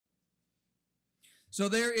So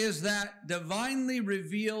there is that divinely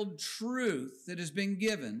revealed truth that has been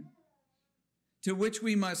given, to which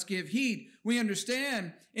we must give heed. We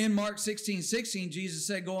understand in Mark 16:16, Jesus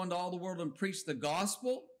said, go into all the world and preach the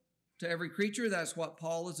gospel to every creature. That's what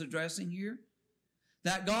Paul is addressing here.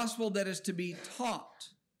 That gospel that is to be taught.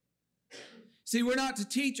 See, we're not to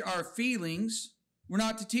teach our feelings. We're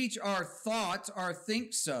not to teach our thoughts, our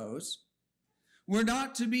think-sos. We're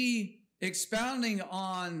not to be expounding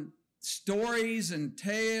on stories and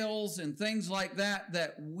tales and things like that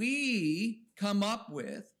that we come up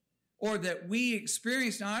with or that we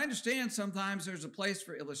experience. Now, I understand sometimes there's a place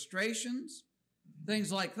for illustrations,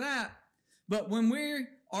 things like that. But when we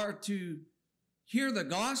are to hear the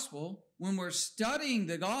gospel, when we're studying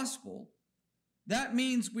the gospel, that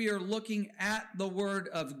means we are looking at the Word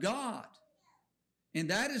of God. And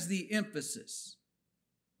that is the emphasis.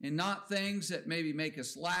 And not things that maybe make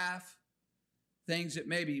us laugh, things that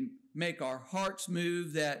maybe make our hearts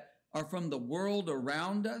move that are from the world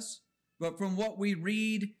around us, but from what we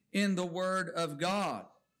read in the Word of God.